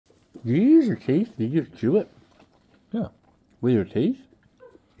Do you use your teeth? Do you just chew it Yeah. with your teeth?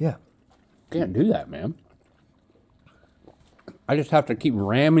 Yeah. Can't do that, man. I just have to keep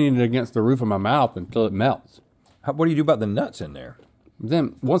ramming it against the roof of my mouth until it melts. What do you do about the nuts in there?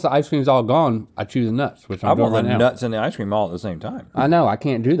 Then once the ice cream's all gone, I chew the nuts, which I I'm doing want right the now. nuts and the ice cream all at the same time. I know, I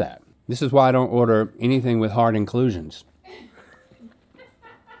can't do that. This is why I don't order anything with hard inclusions.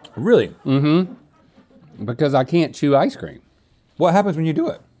 Really? Because I can't chew ice cream. What happens when you do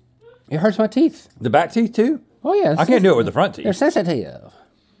it? It hurts my teeth. The back teeth too? Oh yeah. I can't do it with the front They're teeth. sensitive.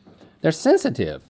 They're sensitive.